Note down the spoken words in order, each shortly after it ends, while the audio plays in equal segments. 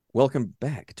Welcome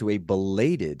back to a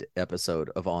belated episode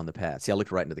of On the Path. See, I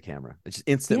looked right into the camera. It just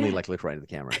instantly Yeah. looked right into the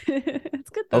camera. It's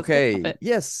good though. It's good Okay, habit.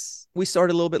 yes, we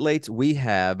started a little bit late. We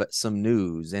have some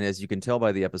news, and as you can tell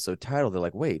by the episode title, they're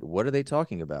like, "Wait, what are they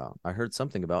talking about?" I heard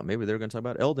something about maybe they're going to talk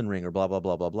about Elden Ring or blah blah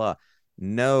blah blah blah.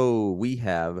 No, we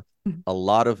have a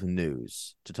lot of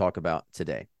news to talk about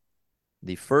today.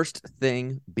 The first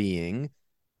thing being,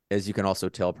 as you can also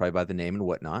tell probably by the name and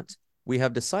whatnot, we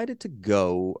have decided to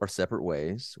go our separate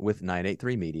ways with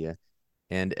 983 Media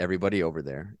and everybody over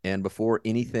there. And before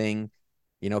anything,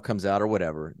 comes out or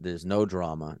whatever, there's no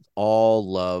drama. It's all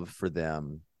love for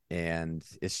them. And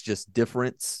it's just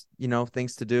different,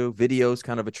 things to do. Video's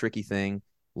kind of a tricky thing.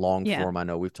 Long Yeah. form, I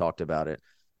know we've talked about it.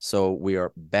 So we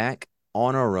are back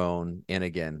on our own. And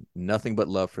again, nothing but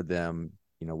love for them.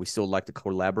 We still like to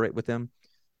collaborate with them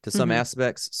to some hmm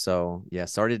aspects. So yeah,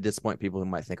 sorry to disappoint people who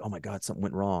might think, oh my God, something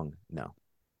went wrong. No.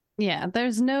 Yeah.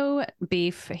 There's no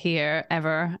beef here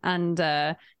ever. And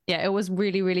yeah, it was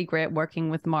really, really great working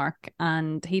with Mark.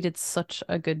 And he did such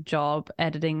a good job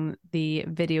editing the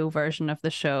video version of the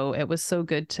show. It was so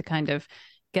good to kind of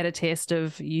get a taste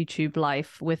of YouTube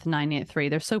life with 983.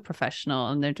 They're so professional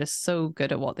and they're just so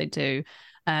good at what they do.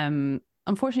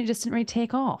 Unfortunately, it just didn't really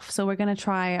take off. So we're going to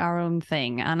try our own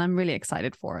thing. And I'm really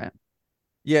excited for it.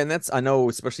 Yeah, and I know,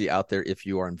 especially out there, if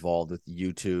you are involved with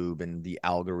YouTube and the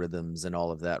algorithms and all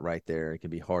of that right there, it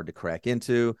can be hard to crack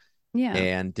into Yeah.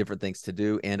 and different things to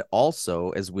do. And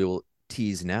also, as we'll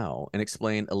tease now and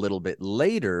explain a little bit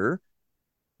later,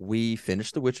 we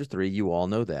finished The Witcher 3. You all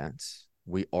know that.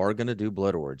 We are going to do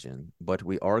Blood Origin, but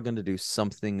we are going to do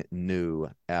something new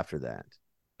after that.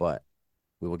 But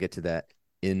we will get to that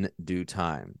in due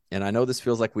time. And I know this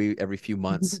feels like every few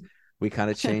months, we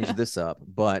kind of change this up,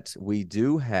 but we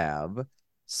do have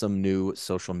some new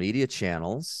social media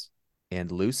channels.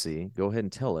 And Lucy, go ahead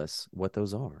and tell us what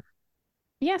those are.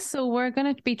 Yes, so we're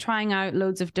going to be trying out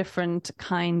loads of different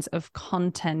kinds of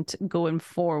content going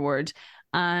forward.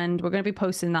 And we're going to be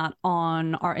posting that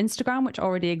on our Instagram, which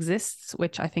already exists,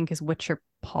 which I think is Witcher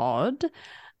Pod.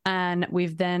 And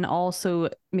we've then also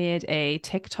made a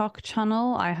TikTok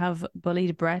channel. I have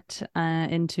bullied Brett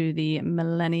into the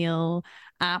millennial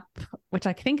app, which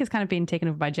I think is kind of being taken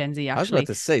over by Gen Z, I was about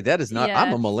actually. to say that is not. I'm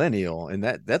Yeah. a millennial, and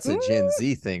that's a Gen Mm,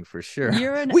 Z thing for sure.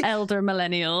 you're an We elder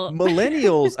millennial.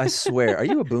 millennials, I swear. Are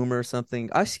you a boomer or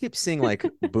something? I keep seeing like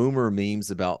boomer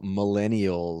memes about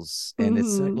millennials, and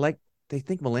it's hmm like they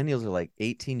think millennials are like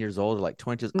 18 years old or like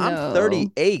 20 years. I'm No.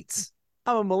 38.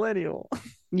 I'm a millennial.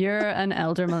 You're an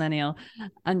elder millennial,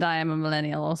 and I am a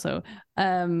millennial also.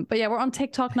 But yeah, we're on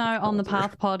TikTok now on the Elder.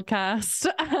 Path podcast,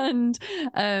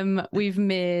 and we've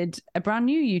made a brand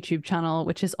new YouTube channel,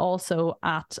 which is also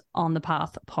at On the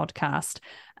Path podcast.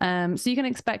 So you can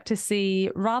expect to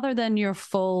see rather than your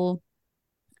full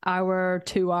hour,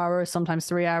 2 hour, sometimes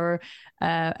 3 hour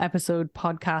episode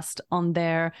podcast on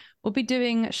there, we'll be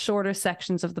doing shorter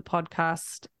sections of the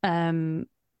podcast.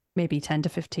 Maybe 10 to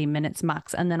 15 minutes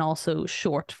max, and then also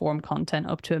short form content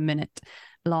up to a minute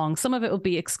long. Some of it will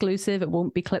be exclusive. It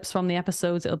won't be clips from the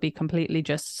episodes. It'll be completely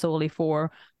just solely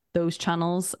for those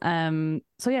channels. So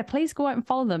yeah, please go out and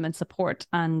follow them and support,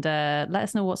 and let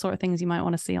us know what sort of things you might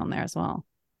want to see on there as well.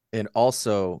 And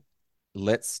also,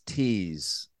 let's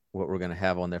tease what we're going to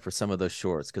have on there for some of those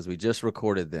shorts because we just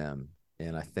recorded them,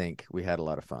 and I think we had a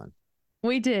lot of fun.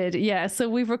 We did, yeah. So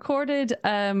we've recorded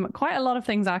quite a lot of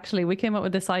things actually. We came up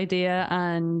with this idea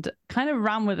and kind of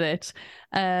ran with it.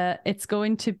 It's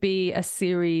going to be a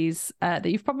series that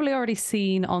you've probably already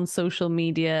seen on social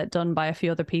media done by a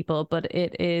few other people, but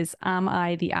it is Am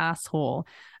I the Asshole?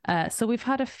 So we've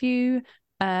had a few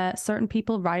certain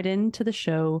people write into the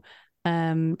show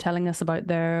telling us about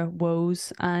their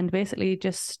woes and basically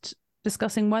just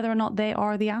discussing whether or not they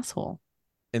are the asshole.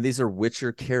 And these are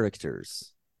Witcher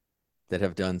characters that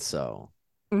have done so.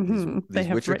 These They these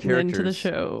have Witcher written into the characters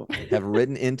show. have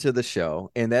written into the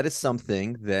show, and that is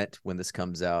something that when this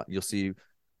comes out, you'll see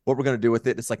what we're going to do with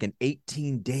it. It's like an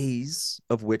 18 days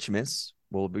of Witchmas.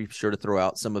 We'll be sure to throw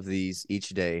out some of these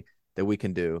each day that we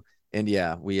can do. And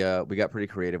yeah, we got pretty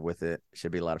creative with it.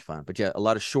 Should be a lot of fun. But yeah, a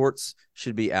lot of shorts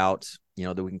should be out,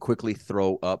 that we can quickly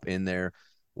throw up in there.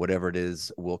 Whatever it is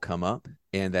will come up.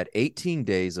 And that 18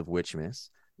 days of Witchmas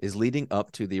is leading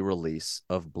up to the release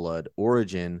of Blood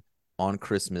Origin on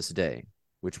Christmas Day,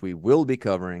 which we will be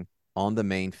covering on the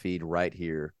main feed right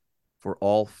here for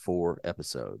all 4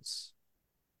 episodes.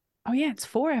 Oh yeah, it's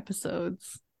 4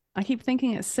 episodes. I keep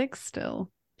thinking it's six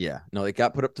still. Yeah, no, it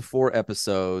got put up to 4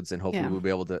 episodes, and hopefully Yeah. we'll be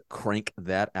able to crank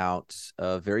that out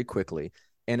very quickly.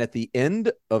 And at the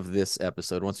end of this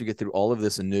episode, once we get through all of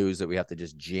this news that we have to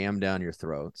just jam down your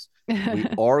throats, we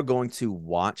are going to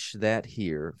watch that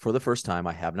here for the first time.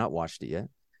 I have not watched it yet.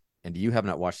 And you have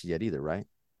not watched it yet either, right?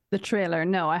 The trailer.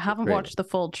 No, I haven't watched the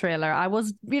full trailer. I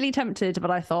was really tempted,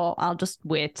 but I thought I'll just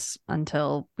wait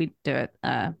until we do it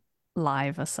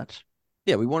live as such.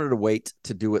 Yeah, we wanted to wait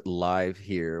to do it live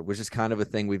here, which is kind of a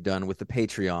thing we've done with the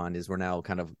Patreon, is we're now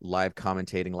kind of live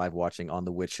commentating, live watching on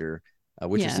The Witcher,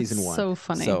 Witcher season 1. So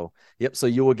funny. So, yep. So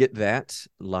you will get that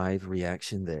live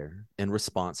reaction there in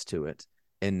response to it.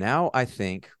 And now I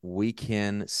think we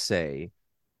can say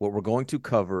what we're going to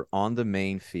cover on the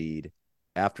main feed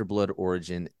after Blood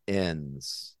Origin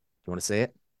ends. Do you want to say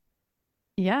it?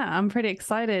 Yeah, I'm pretty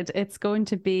excited. It's going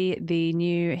to be the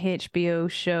new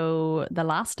HBO show, The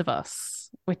Last of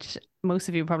Us, which most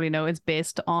of you probably know is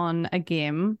based on a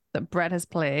game that Brett has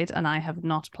played and I have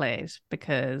not played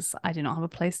because I do not have a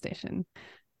PlayStation.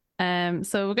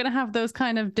 So we're going to have those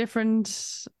kind of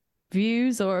different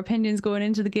views or opinions going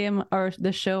into the game or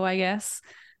the show, I guess.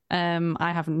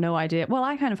 I have no idea. Well,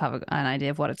 I kind of have an idea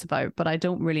of what it's about, but I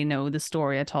don't really know the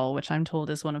story at all, which I'm told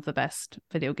is one of the best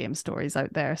video game stories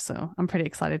out there. So I'm pretty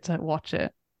excited to watch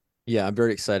it. Yeah, I'm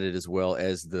very excited as well.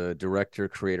 As the director,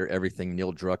 creator, everything,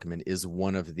 Neil Druckmann is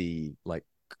one of the like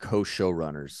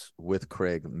co-showrunners with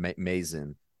Craig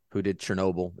Mazin, who did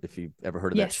Chernobyl. If you've ever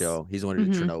heard of that show, he's the one who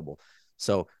did Chernobyl.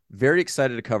 So very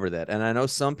excited to cover that. And I know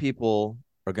some people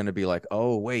are going to be like,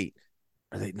 "Oh, wait,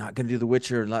 are they not going to do The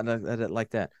Witcher like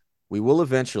that?" We will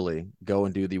eventually go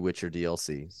and do the Witcher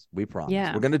DLCs. We promise.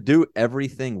 Yeah. We're going to do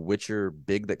everything Witcher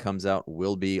big that comes out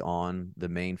will be on the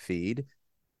main feed.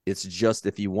 It's just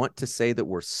if you want to say that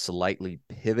we're slightly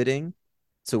pivoting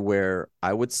to where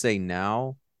I would say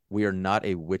now we are not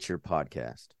a Witcher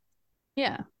podcast.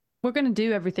 Yeah. We're going to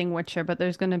do everything Witcher, but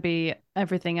there's going to be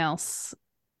everything else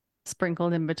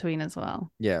sprinkled in between as well.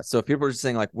 Yeah. So if people are just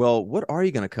saying like, well, what are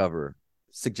you going to cover?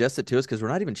 Suggest it to us because we're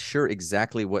not even sure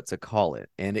exactly what to call it.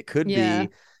 And it could be,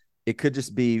 it could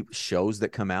just be shows that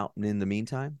come out in the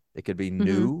meantime. It could be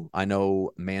new. I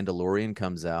know Mandalorian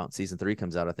comes out, season 3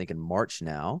 comes out, I think in March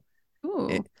now.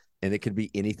 And it could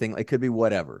be anything. It could be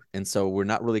whatever. And so we're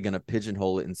not really going to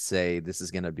pigeonhole it and say this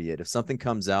is going to be it. If something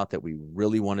comes out that we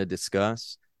really want to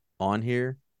discuss on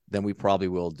here, then we probably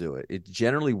will do it. It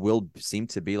generally will seem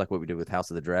to be like what we did with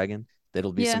House of the Dragon.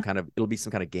 That'll be some kind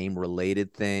of game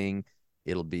related thing.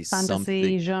 It'll be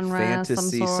fantasy genre,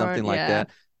 something like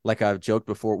that. Like I've joked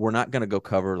before, we're not going to go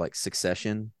cover like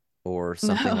Succession or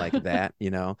something like that. You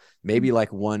know, maybe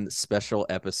like one special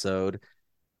episode.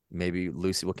 Maybe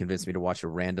Lucy will convince me to watch a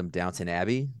random Downton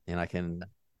Abbey, and I can.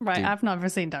 Right, I've never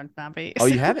seen Downton Abbey. Oh,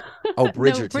 you haven't? Oh,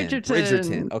 Bridgerton. No,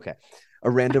 Bridgerton. Okay, a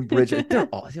random Bridgerton.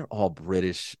 They're all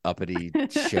British uppity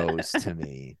shows to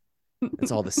me.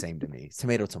 It's all the same to me. It's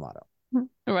tomato.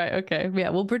 Right. Okay. Yeah.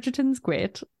 Well, Bridgerton's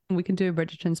great. We can do a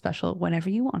Bridgerton special whenever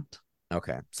you want.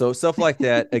 Okay. So stuff like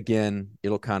that, again,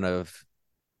 it'll be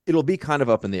kind of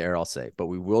up in the air, I'll say, but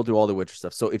we will do all the Witcher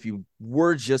stuff. So if you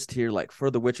were just here like for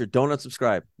the Witcher, don't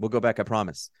unsubscribe. We'll go back, I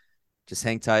promise. Just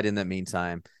hang tight in that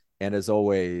meantime. And as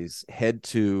always, head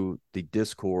to the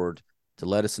Discord to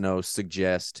let us know,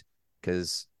 suggest,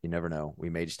 because you never know. We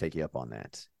may just take you up on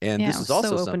that. And this is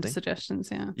also open something. To suggestions,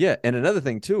 yeah. Yeah. And another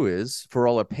thing, too, is for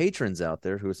all our patrons out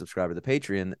there who are subscribed to the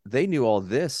Patreon, they knew all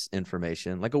this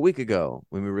information like a week ago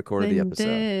when we recorded the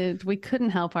episode. We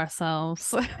couldn't help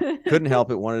ourselves. Couldn't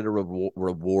help it. Wanted to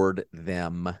reward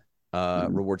them,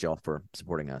 reward y'all for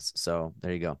supporting us. So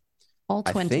there you go. All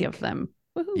 20 of them.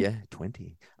 Woo-hoo. Yeah,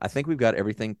 20. I think we've got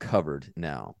everything covered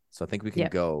now. So I think we can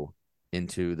go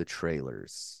into the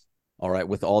trailers. All right,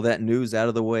 with all that news out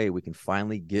of the way, we can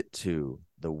finally get to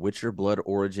the Witcher Blood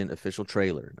Origin official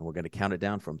trailer. And we're going to count it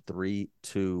down from 3,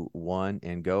 2, 1,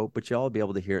 and go. But y'all will be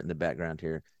able to hear it in the background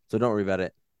here. So don't worry about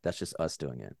it. That's just us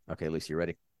doing it. Okay, Lucy, you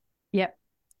ready? Yep.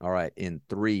 All right, in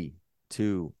 3,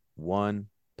 2, 1,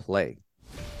 play.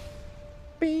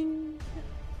 Bing.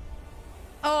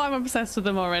 Oh, I'm obsessed with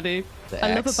them already.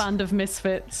 I love a band of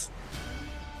misfits.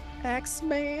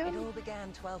 X-Man. It all began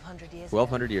 1,200 years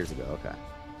 1,200 years ago, okay.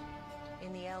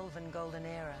 In the Elven Golden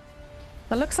Era.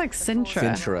 That looks like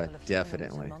Sintra. Sintra,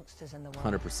 definitely. 100%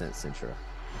 Sintra.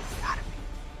 Gotta be.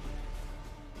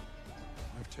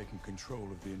 I've taken control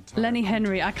of the entire Lenny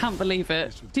Henry, I can't believe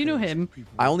it. Do you know him?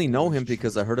 I only know him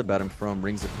because I heard about him from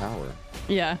Rings of Power.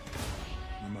 Yeah.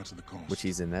 Which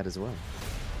he's in that as well.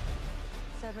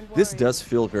 This does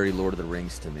feel very Lord of the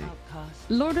Rings to me.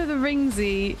 Lord of the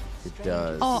Ringsy. It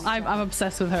does. Oh, I'm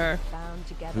obsessed with her.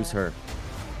 Who's her?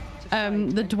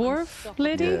 The dwarf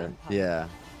lady? Yeah.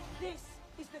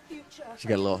 She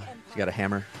got a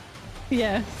hammer.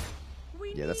 Yeah.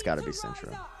 Yeah, that's got to be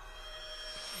Sintra.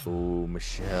 Ooh,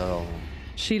 Michelle.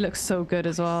 She looks so good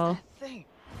as well.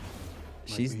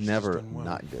 She's she's never done well.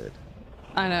 not good.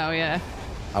 I know, yeah.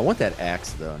 I want that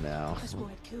axe though now. I swore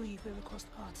I'd kill you if we ever crossed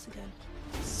paths again.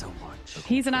 So much.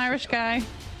 He's an Irish guy.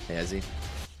 Has he?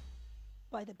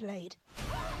 By the blade.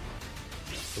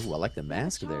 Ooh, I like the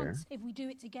mask there. If we do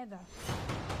it together.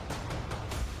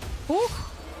 Ooh.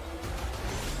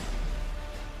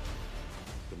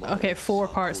 Okay,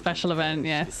 4-part special event,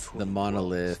 yes. The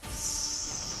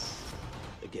monoliths,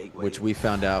 which we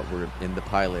found out were in the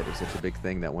pilot, is such a big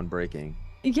thing, that one breaking.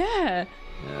 Yeah.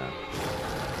 Yeah.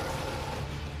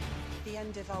 The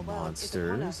end of our world is upon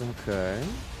Monsters, us. okay.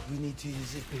 We need to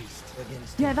use it beast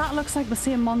against Yeah, that looks like the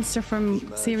same monster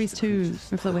from series 2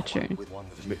 of The Witcher.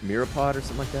 Mirapod or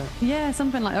something like that? Yeah,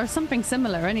 something like, or something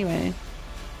similar anyway.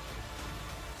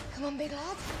 Come on, big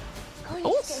lad. Go on,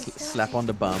 Oh, just getting slap started. on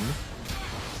the bum.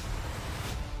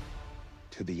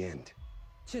 to the end.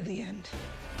 To the end.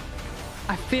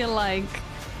 I feel like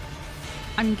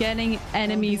I'm getting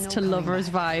enemies to lovers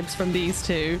vibes from these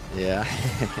two, Yeah.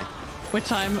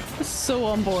 which I'm so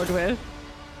on board with.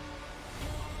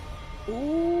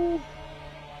 Ooh.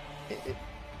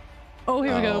 Oh,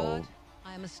 here we go. Oh.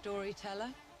 I am a storyteller.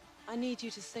 I need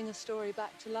you to sing a story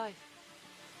back to life.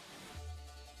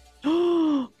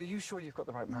 Are you sure you've got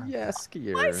the right man? Yes,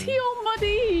 Why is he all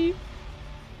muddy?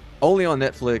 Only on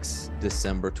Netflix,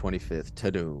 December 25th.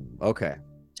 Tadoom. Okay.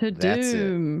 To That's it.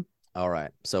 Doom. All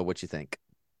right. So what you think?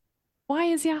 Why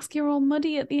is Jaskier all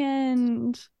muddy at the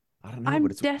end? I don't know, I'm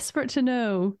but it's desperate to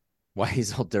know. why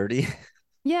he's all dirty.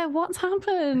 Yeah, what's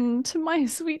happened to my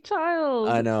sweet child?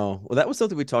 I know. Well, that was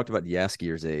something we talked about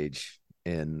Yaskier's age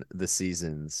in the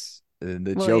seasons. And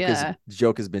the Well, joke yeah. is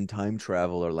joke has been time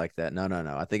travel or like that. No.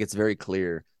 I think it's very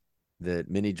clear that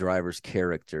Minnie Driver's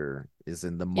character is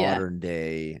in the Yeah. modern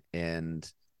day,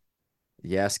 and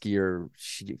Jaskier,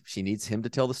 she needs him to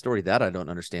tell the story. That I don't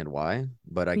understand why,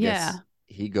 but I guess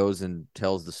he goes and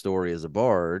tells the story as a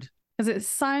bard. Because it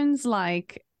sounds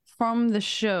like from the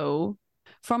show,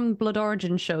 from Blood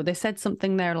Origin show, they said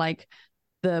something there like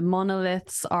the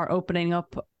monoliths are opening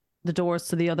up the doors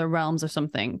to the other realms or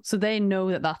something. So they know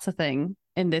that that's a thing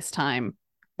in this time.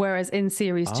 Whereas in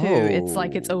series 2, it's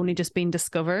like it's Oh. only just been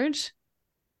discovered.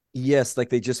 Yes, like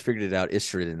they just figured it out.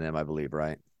 Ishrid in them, I believe,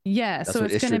 right? Yeah, That's so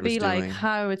what it's going to Ishrid was be like doing.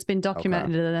 how it's been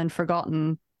documented and then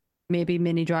forgotten. Maybe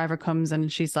Minnie Driver comes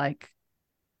and she's like,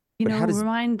 But how does-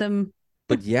 remind them.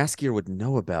 But Jaskier would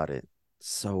know about it.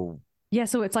 So Yeah,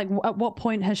 so it's like, at what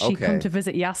point has she come Okay. to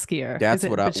visit Jaskier? That's is it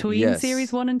what I- between yes.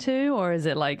 series 1 and 2, or is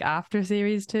it like after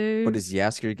series 2? but is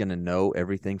Jaskier going to know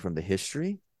everything from the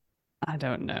history? I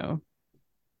don't know.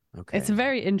 Okay. It's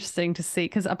very interesting to see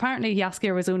because apparently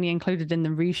Jaskier was only included in the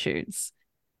reshoots.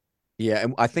 Yeah,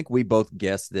 and I think we both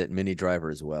guessed that Minnie Driver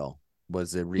as well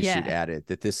was a reshoot Yeah. added.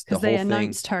 That the Because whole they thing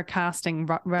announced her casting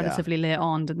relatively late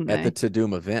on, didn't they? at the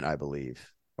Tadoom event, I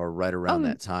believe, or right around Oh,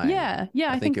 that time. Yeah,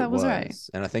 I think that it was right.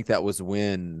 And I think that was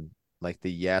when like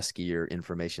the Jaskier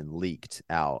information leaked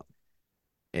out.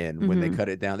 And when they Mhm. cut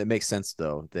it down, it makes sense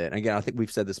though. That again, I think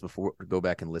we've said this before. Go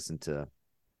back and listen to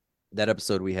that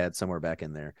episode we had somewhere back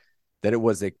in there. That it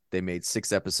was they made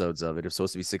 6 episodes of it. It was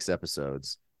supposed to be 6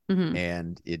 episodes, Mhm.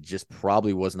 and it just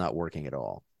probably was not working at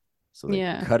all. So they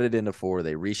Yeah. cut it into 4.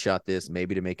 They reshot this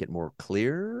maybe to make it more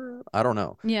clear. I don't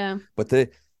know. Yeah, But the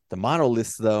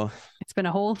monoliths though, it's been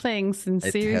a whole thing since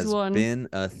it series has 1. been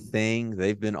a thing.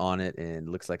 They've been on it, and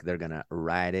looks like they're gonna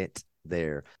ride it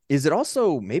there. Is it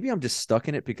also maybe I'm just stuck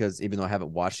in it because even though I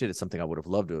haven't watched it, it's something I would have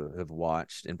loved to have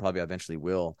watched and probably eventually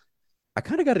will. I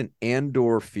kind of got an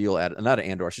Andor feel not an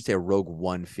Andor, I should say a Rogue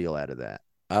One feel out of that.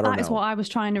 I don't know. That is what I was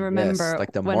trying to remember Yes,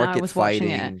 like the when I market was watching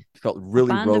fighting it. felt really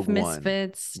Band Rogue of One.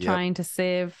 misfits Yep. trying to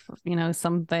save,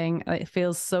 something. It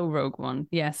feels so Rogue One.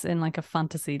 Yes, in like a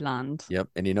fantasy land. Yep.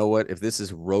 And you know what? If this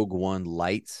is Rogue One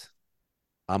light,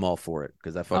 I'm all for it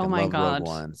because I fucking my love God. Rogue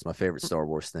One. It's my favorite Star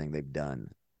Wars thing they've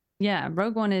done. Yeah,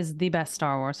 Rogue One is the best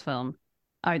Star Wars film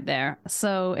out there.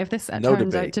 So if this No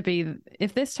turns debate. out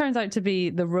to be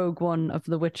the Rogue One of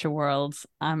the Witcher world,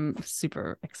 I'm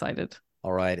super excited.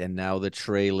 All right, and now the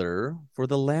trailer for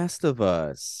The Last of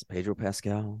Us. Pedro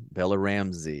Pascal, Bella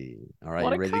Ramsey. All right, What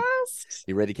you a ready? cast!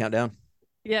 You ready to count down?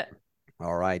 Yeah.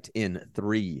 All right, in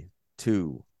 3,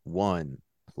 2, 1,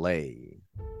 play.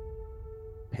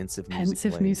 Pensive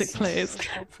music plays. plays.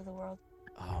 Hope for the world.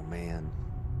 Oh man.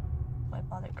 Why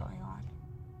bother going on?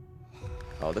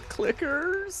 Oh, the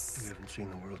clickers. You haven't seen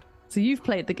the world. So you've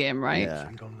played the game, right? Yeah.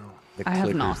 You don't know. The I have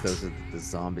clickers. not. Those are the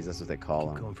zombies. That's what they call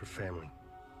Keep them. going for family.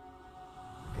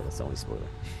 Okay, that's the only spoiler.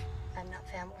 I'm not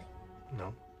family.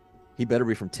 No. He better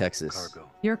be from Texas. Cargo.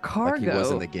 Your cargo. Like he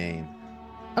was in the game.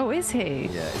 Oh, is he?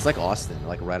 Yeah, it's like Austin,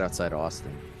 like right outside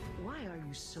Austin. Why are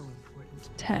you so important?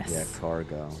 Yeah, Tess.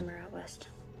 Cargo. Somewhere out west.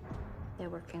 They're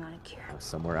working on a cure.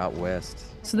 Somewhere out west.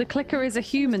 So the clicker is a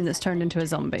human that's turned into a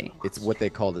zombie. It's what they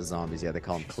call the zombies. Yeah, they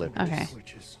call them clickers. Okay.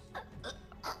 Witches.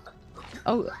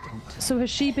 Oh, so has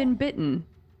she been bitten,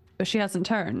 but she hasn't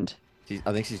turned?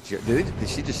 I think she's. Did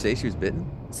she just say she was bitten?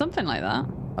 Something like that.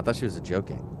 I thought she was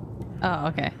joking. Oh,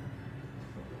 okay.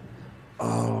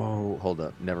 Oh, hold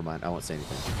up. Never mind. I won't say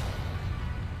anything.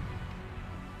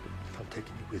 I'm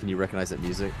taking you with Can me. you recognize that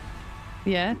music?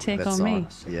 Yeah, take That on song? me.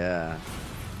 Yeah.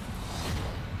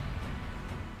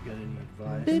 Got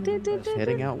any advice?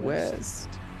 Heading out west.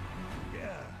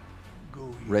 Yeah. Go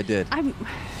east. Red Dead.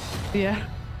 Yeah.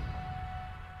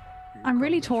 I'm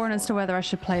really torn as to whether I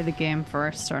should play the game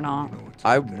first or not.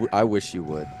 I wish you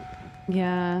would,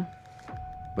 Yeah,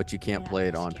 but you can't play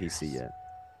it on PC yet.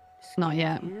 not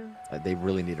yet. They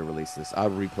really need to release this. I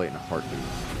would replay it in a heartbeat.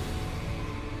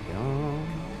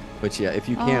 But yeah, if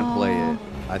you can't play it,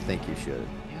 I think you should.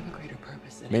 You have a greater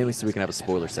purpose than Mainly any so of we us can have a could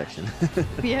spoiler ever section.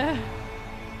 Yeah.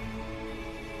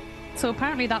 So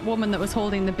apparently that woman that was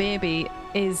holding the baby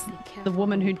is the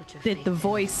woman who did the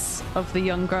voice of the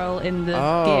young girl in the game.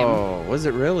 Oh, was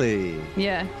it really?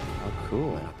 Yeah. Oh,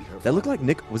 cool. That looked like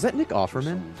Nick. Was that Nick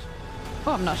Offerman?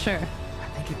 Oh, I'm not sure.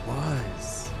 I think it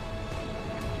was.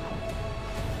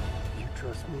 You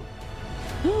trust me?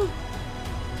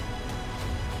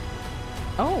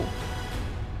 Oh.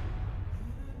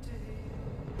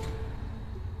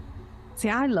 See,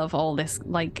 I love all this.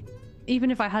 Like,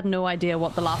 even if I had no idea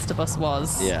what The Last of Us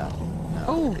was. Yeah. No,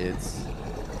 Oh. it's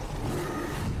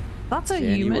That's a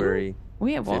January human.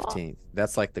 Wait, what? 15th.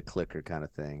 That's like the clicker kind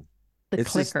of thing. The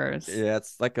It's just- clickers. yeah,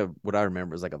 it's like what I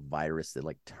remember is like a virus that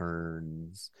like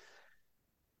turns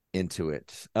into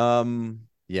it.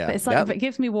 Yeah. But it's like it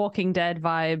gives me Walking Dead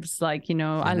vibes. Like, you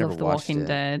know, I never love The watched Walking it.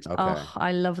 Dead. Okay. Oh,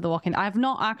 I love The Walking. I've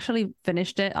not actually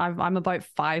finished it. I'm about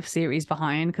 5 series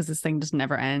behind because this thing just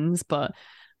never ends. But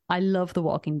I love The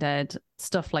Walking Dead.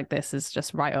 Stuff like this is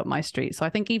just right up my street. So I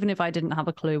think even if I didn't have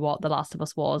a clue what The Last of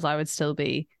Us was, I would still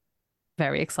be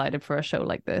very excited for a show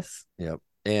like this. Yep.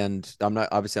 And I'm not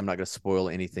going to spoil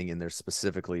anything in there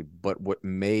specifically, but what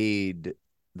made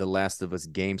The Last of Us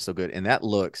game so good, and that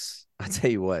looks, I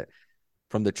tell you what,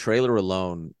 from the trailer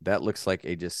alone, that looks like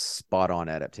a just spot on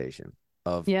adaptation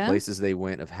of places they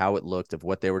went, of how it looked, of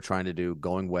what they were trying to do,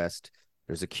 going west.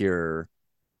 There's a cure.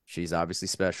 She's obviously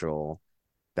special.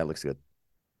 That looks good.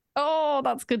 Oh,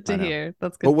 that's good to hear.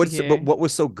 That's good But to hear. But what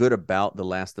was so good about The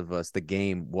Last of Us, the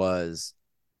game, was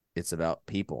it's about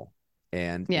people.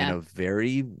 And in a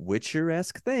very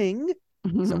Witcher-esque thing,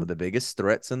 some of the biggest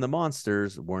threats and the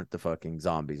monsters weren't the fucking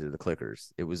zombies or the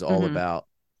clickers. It was all about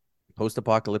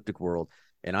post-apocalyptic world.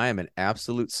 And I am an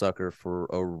absolute sucker for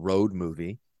a road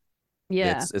movie.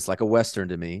 Yeah. It's like a Western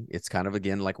to me. It's kind of,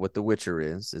 again, like what The Witcher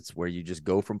is. It's where you just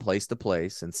go from place to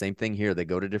place. And same thing here. They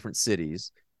go to different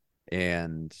cities.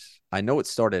 And I know it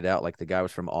started out like the guy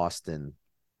was from Austin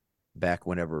back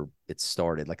whenever it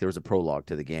started. Like there was a prologue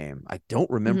to the game. I don't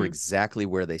remember exactly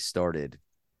where they started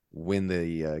when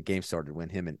the game started, when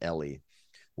him and Ellie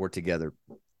were together.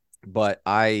 But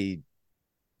I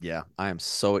am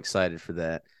so excited for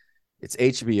that. It's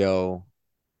HBO.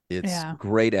 It's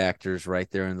great actors right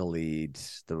there in the lead.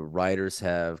 The writers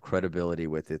have credibility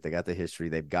with it. They got the history.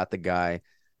 They've got the guy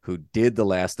who did The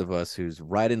Last of Us, who's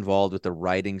right involved with the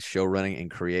writing, show running,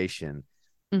 and creation.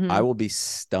 I will be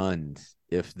stunned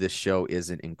if this show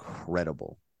isn't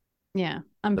incredible. Yeah.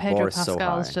 And The Pedro bar is so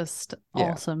Pascal is high. just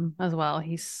Yeah. awesome as well.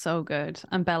 He's so good.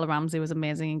 And Bella Ramsey was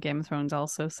amazing in Game of Thrones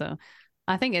also. So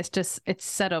I think it's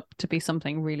set up to be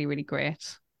something really, really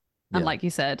great. And Yeah. like you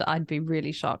said, I'd be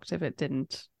really shocked if it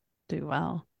didn't do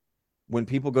well. When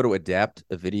people go to adapt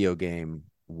a video game,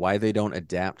 why they don't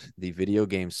adapt the video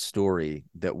game story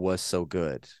that was so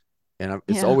good. And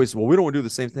it's always, well, we don't want to do the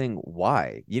same thing.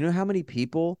 Why? You know how many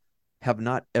people have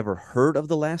not ever heard of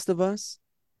The Last of Us?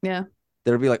 Yeah.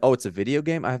 They'll be like, oh, it's a video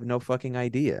game? I have no fucking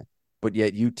idea. But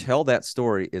yet you tell that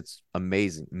story, it's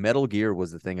amazing. Metal Gear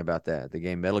was the thing about that. The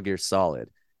game Metal Gear Solid,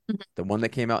 the one that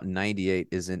came out in 98,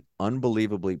 is an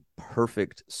unbelievably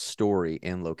perfect story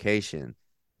and location.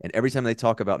 And every time they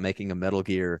talk about making a Metal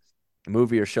Gear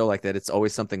movie or show like that, it's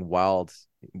always something wild.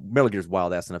 Metal Gear's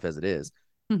wild ass enough as it is.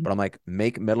 But I'm like,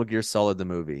 make Metal Gear Solid the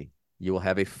movie. You will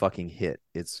have a fucking hit.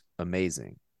 It's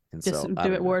amazing. And Just so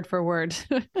do it word for word.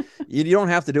 You don't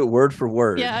have to do it word for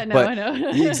word. Yeah, I know, but I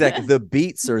know. Exactly. The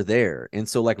beats are there. And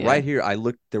so like Yeah. right here, I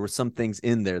looked, there were some things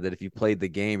in there that if you played the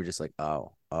game, you're just like,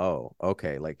 oh,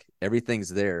 okay. Like everything's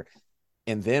there.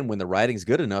 And then when the writing's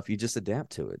good enough, you just adapt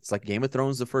to it. It's like Game of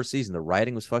Thrones, the first season, the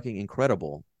writing was fucking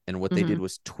incredible. And what they did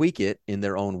was tweak it in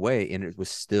their own way, and it was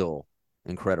still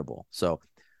incredible. So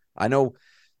I know,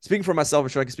 speaking for myself, I'm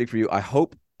sure I can speak for you. I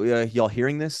hope y'all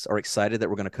hearing this are excited that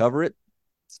we're going to cover it.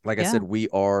 Like I said, we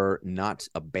are not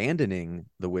abandoning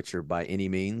The Witcher by any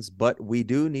means, but we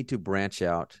do need to branch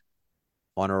out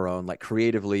on our own, like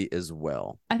creatively as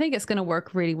well. I think it's going to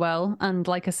work really well. And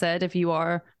like I said,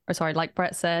 like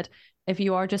Brett said, if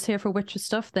you are just here for Witcher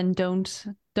stuff, then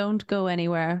don't go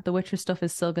anywhere. The Witcher stuff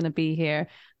is still going to be here,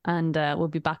 and we'll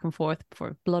be back and forth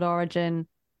for Blood Origin,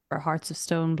 for Hearts of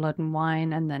Stone, Blood and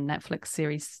Wine, and then Netflix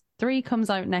Series 3 comes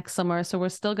out next summer. So we're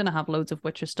still going to have loads of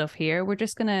Witcher stuff here. We're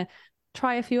just going to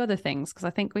try a few other things, because I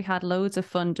think we had loads of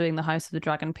fun doing the House of the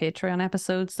Dragon Patreon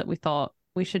episodes that we thought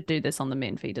we should do this on the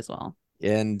main feed as well.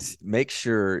 And make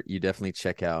sure you definitely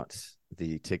check out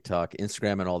the TikTok,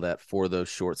 Instagram, and all that for those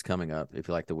shorts coming up if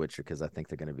you like The Witcher, because I think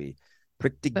they're going to be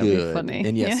pretty good. Be funny.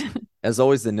 And yes, as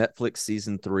always, the Netflix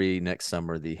season 3 next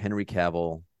summer, the Henry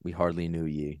Cavill, We Hardly Knew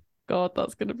Ye. God,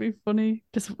 that's going to be funny.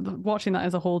 Just watching that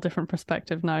as a whole different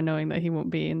perspective now, knowing that he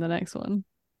won't be in the next one.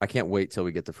 I can't wait till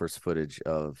we get the first footage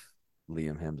of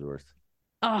Liam Hemsworth.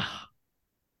 Oh,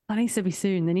 that needs to be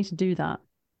soon. They need to do that.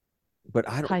 But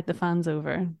I don't hide the fans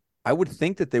over. I would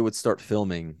think that they would start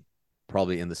filming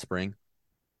probably in the spring.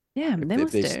 Yeah, they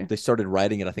must do. They started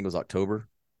writing it, I think it was October.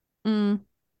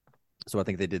 So I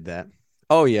think they did that.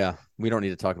 Oh, yeah. We don't need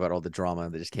to talk about all the drama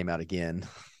that just came out again.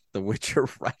 The Witcher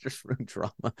writers' room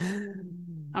drama.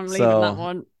 I'm leaving that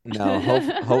one. No,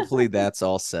 hopefully that's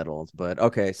all settled. But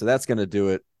okay, so that's going to do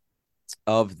it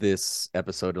of this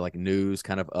episode, like news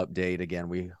kind of update. Again,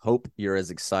 we hope you're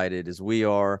as excited as we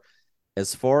are.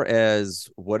 As far as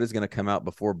what is going to come out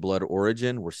before Blood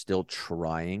Origin, we're still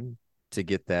trying to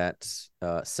get that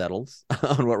settled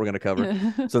on what we're going to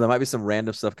cover. So there might be some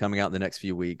random stuff coming out in the next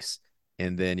few weeks.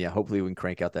 And then, yeah, hopefully we can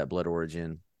crank out that Blood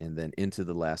Origin and then into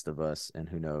The Last of Us, and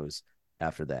who knows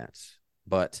after that.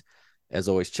 But as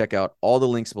always, check out all the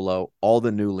links below, all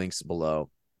the new links below.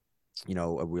 You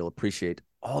know, we'll appreciate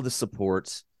all the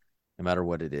support, no matter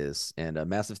what it is. And a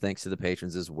massive thanks to the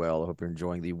patrons as well. I hope you're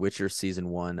enjoying the Witcher Season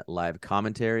 1 live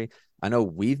commentary. I know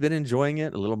we've been enjoying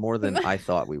it a little more than I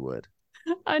thought we would.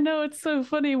 I know, it's so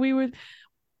funny.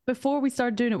 Before we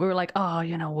started doing it, we were like, oh,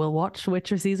 we'll watch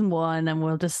Witcher Season 1 and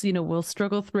we'll just, we'll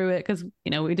struggle through it because,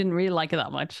 we didn't really like it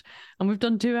that much. And we've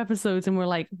done 2 episodes and we're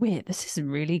like, wait, this is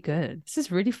really good. This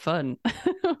is really fun.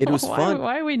 It was fun.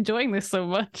 Why are we enjoying this so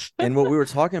much? And what we were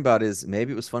talking about is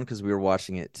maybe it was fun because we were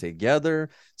watching it together.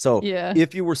 So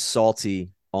if you were salty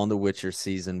on the Witcher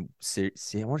season, I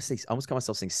want to say, I almost call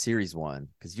myself saying Series 1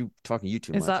 because you talking you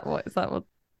too much. Is that what? Is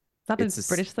that a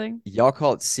British thing? Y'all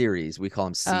call it series. We call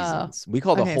them seasons. We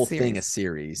call the whole thing a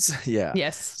series. Yeah.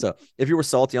 Yes. So if you were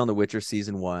salty on The Witcher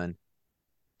Season 1,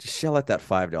 just shell out that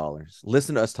 $5.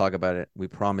 Listen to us talk about it. We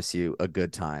promise you a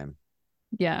good time.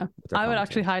 Yeah. I would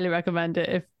actually highly recommend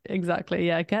it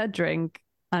get a drink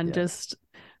and just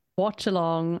watch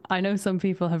along. I know some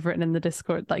people have written in the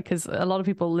Discord, because a lot of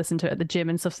people listen to it at the gym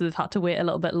and stuff, so they've had to wait a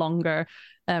little bit longer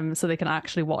so they can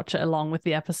actually watch it along with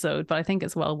the episode. But I think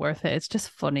it's well worth it. It's just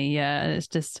funny. Yeah. And it's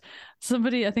just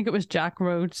somebody, I think it was Jack,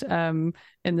 wrote in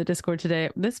the Discord today,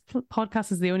 this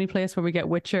podcast is the only place where we get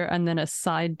Witcher and then a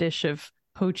side dish of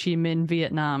Ho Chi Minh,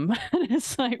 Vietnam. And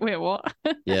it's like, wait, what?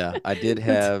 Yeah, I did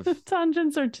have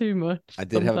tangents are too much. I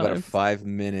did have about a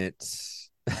 5-minute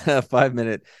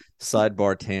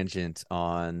sidebar tangent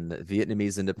on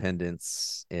Vietnamese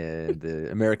independence and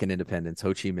the American independence,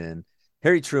 Ho Chi Minh,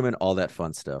 Harry Truman, all that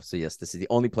fun stuff. So yes, this is the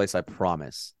only place I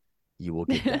promise you will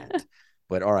get that.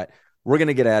 But all right, we're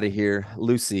gonna get out of here.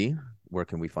 Lucy, where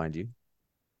can we find you?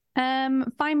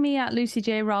 Find me at Lucy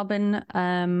J Robin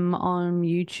on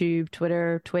YouTube,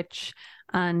 Twitter, Twitch,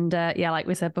 and like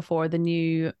we said before, the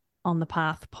new On the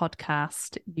Path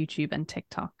podcast, YouTube and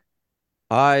TikTok.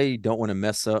 I don't want to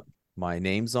mess up my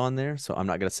names on there, so I'm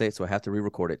not going to say it, so I have to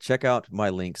re-record it. Check out my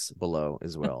links below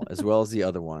as well as the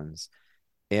other ones.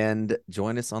 And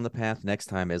join us on the path next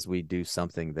time as we do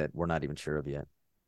something that we're not even sure of yet.